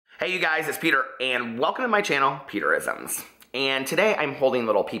Hey you guys, it's Peter, and welcome to my channel, Peterisms. And today I'm holding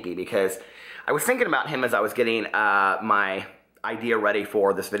little Pee-Pee because I was thinking about him as I was getting my idea ready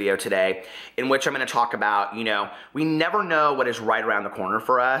for this video today, in which I'm going to talk about, we never know what is right around the corner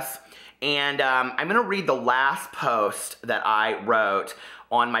for us. And I'm going to read the last post that I wrote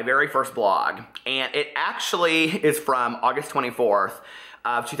on my very first blog. And it actually is from August 24th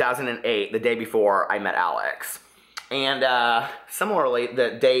of 2008, the day before I met Alex. And similarly,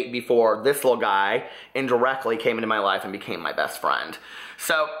 the day before this little guy indirectly came into my life and became my best friend.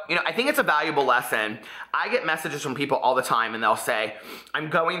 So, I think it's a valuable lesson. I get messages from people all the time and they'll say, I'm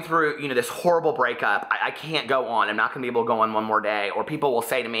going through, this horrible breakup. I can't go on. I'm not going to be able to go on one more day. Or people will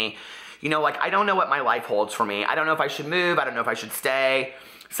say to me, I don't know what my life holds for me. I don't know if I should move. I don't know if I should stay.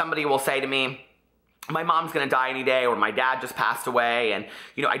 Somebody will say to me, my mom's going to die any day, or my dad just passed away, and,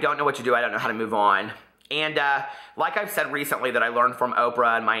 I don't know what to do. I don't know how to move on. And like I've said recently that I learned from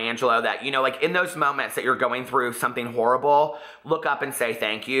Oprah and Maya Angelou that, in those moments that you're going through something horrible, look up and say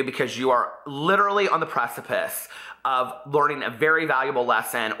thank you, because you are literally on the precipice of learning a very valuable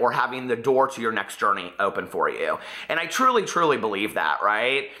lesson or having the door to your next journey open for you. And I truly, truly believe that,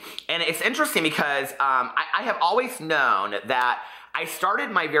 right? And it's interesting because I have always known that I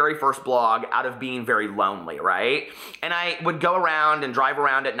started my very first blog out of being very lonely, right? And I would go around and drive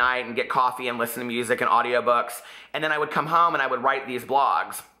around at night and get coffee and listen to music and audiobooks, and then I would come home and I would write these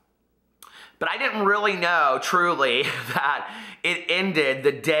blogs. But I didn't really know, truly, that it ended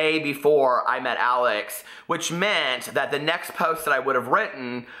the day before I met Alex, which meant that the next post that I would have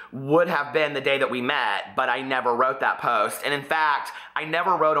written would have been the day that we met, but I never wrote that post. And in fact, I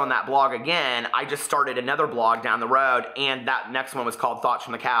never wrote on that blog again. I just started another blog down the road, and that next one was called Thoughts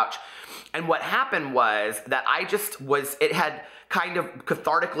from the Couch. And what happened was that it had kind of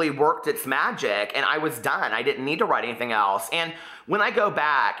cathartically worked its magic, and I was done. I didn't need to write anything else. And when I go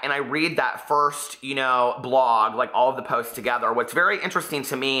back and I read that first, blog, like all of the posts together, what's very interesting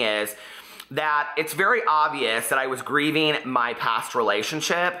to me is that it's very obvious that I was grieving my past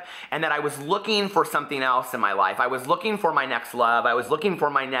relationship and that I was looking for something else in my life. I was looking for my next love. I was looking for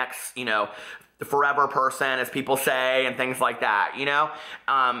my next, forever person, as people say, and things like that,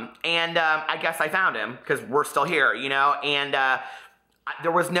 I guess I found him because we're still here, and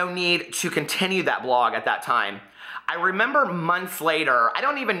there was no need to continue that blog at that time. I remember months later, I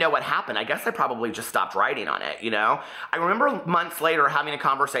don't even know what happened. I guess I probably just stopped writing on it, I remember months later having a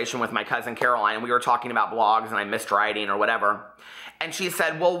conversation with my cousin Caroline, and we were talking about blogs, and I missed writing or whatever. And she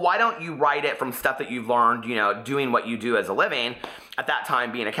said, well, why don't you write it from stuff that you've learned, doing what you do as a living, at that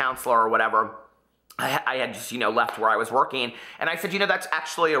time being a counselor or whatever. I had just, left where I was working. And I said, that's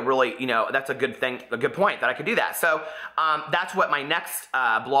actually a really, that's a good thing, a good point that I could do that. So that's what my next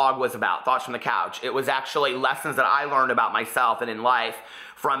blog was about, Thoughts from the Couch. It was actually lessons that I learned about myself and in life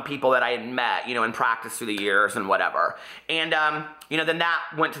from people that I had met, in practice through the years and whatever. And, then that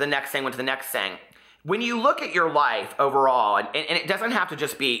went to the next thing, When you look at your life overall, and it doesn't have to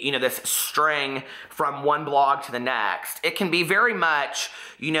just be, this string from one blog to the next. It can be very much,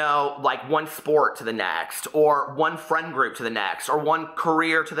 like one sport to the next, or one friend group to the next, or one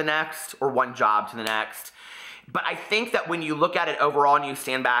career to the next, or one job to the next. But I think that when you look at it overall and you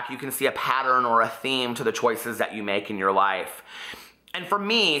stand back, you can see a pattern or a theme to the choices that you make in your life. And for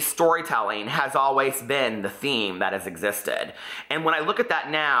me, storytelling has always been the theme that has existed. And when I look at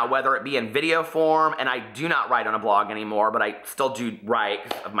that now, whether it be in video form, and I do not write on a blog anymore, but I still do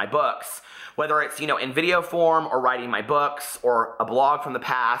write of my books, whether it's, in video form or writing my books or a blog from the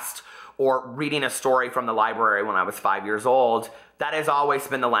past or reading a story from the library when I was 5 years old, that has always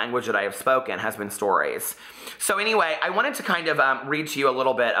been the language that I have spoken, has been stories. So anyway, I wanted to kind of read to you a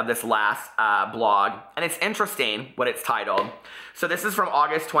little bit of this last blog, and it's interesting what it's titled. So this is from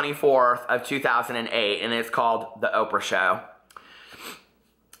August 24th of 2008, and it's called The Oprah Show.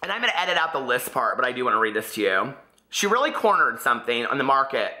 And I'm going to edit out the list part, but I do want to read this to you. She really cornered something on the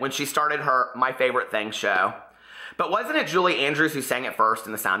market when she started her My Favorite Things show. But wasn't it Julie Andrews who sang it first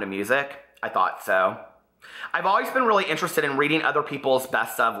in The Sound of Music? I thought so. I've always been really interested in reading other people's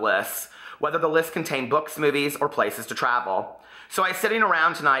best of lists, whether the list contained books, movies, or places to travel. So I was sitting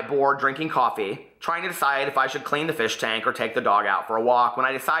around tonight, bored, drinking coffee, trying to decide if I should clean the fish tank or take the dog out for a walk, when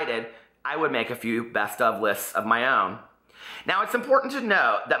I decided I would make a few best of lists of my own. Now, it's important to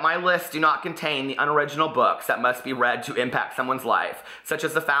note that my lists do not contain the unoriginal books that must be read to impact someone's life, such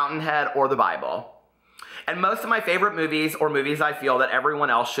as The Fountainhead or the Bible. And most of my favorite movies, or movies I feel that everyone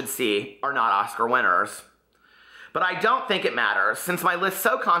else should see, are not Oscar winners. But I don't think it matters, since my list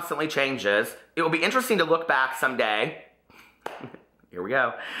so constantly changes. It will be interesting to look back someday Here we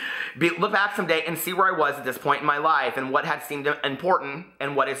go. Look back someday and see where I was at this point in my life and what had seemed important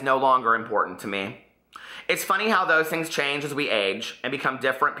and what is no longer important to me. It's funny how those things change as we age and become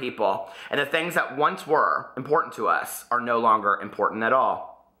different people, and the things that once were important to us are no longer important at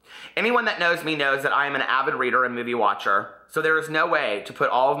all. Anyone that knows me knows that I am an avid reader and movie watcher, so there is no way to put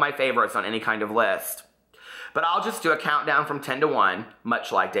all of my favorites on any kind of list. But I'll just do a countdown from 10 to 1,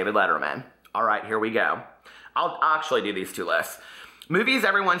 much like David Letterman. All right, here we go. I'll actually do these two lists. Movies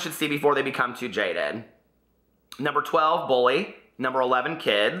everyone should see before they become too jaded. Number 12, Bully. Number 11,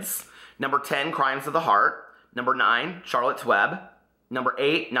 Kids. Number 10, Crimes of the Heart. Number 9, Charlotte's Web. Number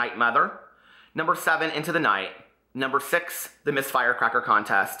 8, Night Mother. Number 7, Into the Night. Number 6, The Miss Firecracker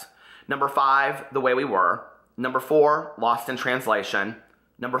Contest. Number 5, The Way We Were. Number 4, Lost in Translation.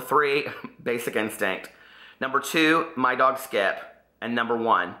 Number 3, Basic Instinct. Number 2, My Dog Skip. And number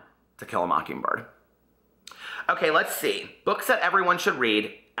 1, To Kill a Mockingbird. Okay, let's see. Books that everyone should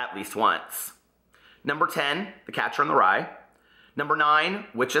read at least once. Number 10, The Catcher in the Rye. Number 9,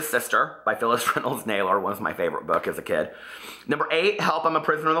 Witch's Sister by Phyllis Reynolds Naylor, one of my favorite books as a kid. Number 8, Help, I'm a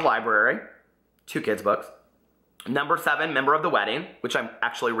Prisoner in the Library, 2 kids' books. Number 7, Member of the Wedding, which I'm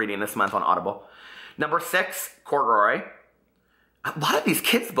actually reading this month on Audible. Number 6, Corduroy. A lot of these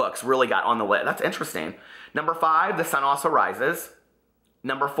kids' books really got on the list. That's interesting. Number 5, The Sun Also Rises.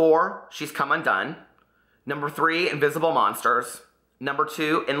 Number 4, She's Come Undone. Number 3, Invisible Monsters. Number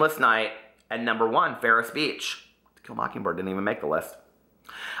 2, Endless Night. And number 1, Ferris Beach. To Kill a Mockingbird didn't even make the list.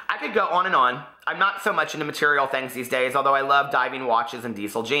 I could go on and on. I'm not so much into material things these days, although I love diving watches and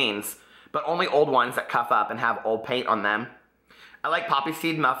diesel jeans, but only old ones that cuff up and have old paint on them. I like poppy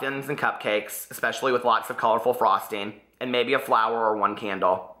seed muffins and cupcakes, especially with lots of colorful frosting, and maybe a flower or 1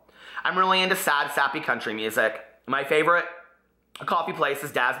 candle. I'm really into sad, sappy country music. My favorite coffee place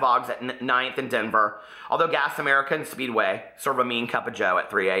is Daz Boggs at 9th in Denver, although Gas America and Speedway serve a mean cup of joe at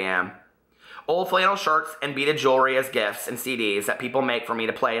 3 a.m. Old flannel shirts and beaded jewelry as gifts and CDs that people make for me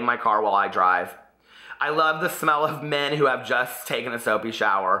to play in my car while I drive. I love the smell of men who have just taken a soapy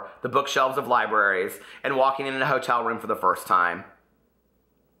shower, the bookshelves of libraries, and walking in a hotel room for the first time.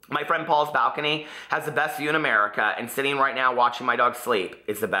 My friend Paul's balcony has the best view in America, and sitting right now watching my dog sleep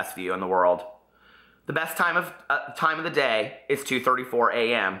is the best view in the world. The best time of the day is 2:34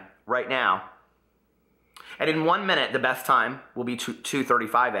 a.m. right now. And in 1 minute, the best time will be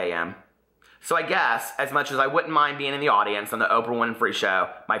 2:35 a.m. So I guess, as much as I wouldn't mind being in the audience on the Oprah Winfrey Show,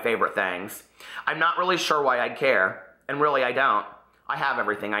 my favorite things, I'm not really sure why I'd care, and really I don't. I have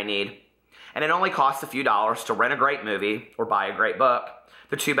everything I need. And it only costs a few dollars to rent a great movie or buy a great book,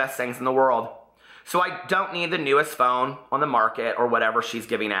 the 2 best things in the world. So I don't need the newest phone on the market or whatever she's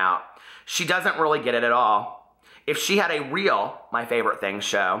giving out. She doesn't really get it at all. If she had a real My Favorite Things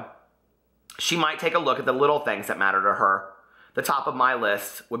show, she might take a look at the little things that matter to her. The top of my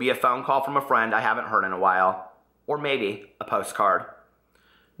list would be a phone call from a friend I haven't heard in a while. Or maybe a postcard.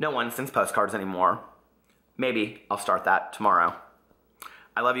 No one sends postcards anymore. Maybe I'll start that tomorrow.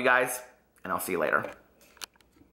 I love you guys, and I'll see you later.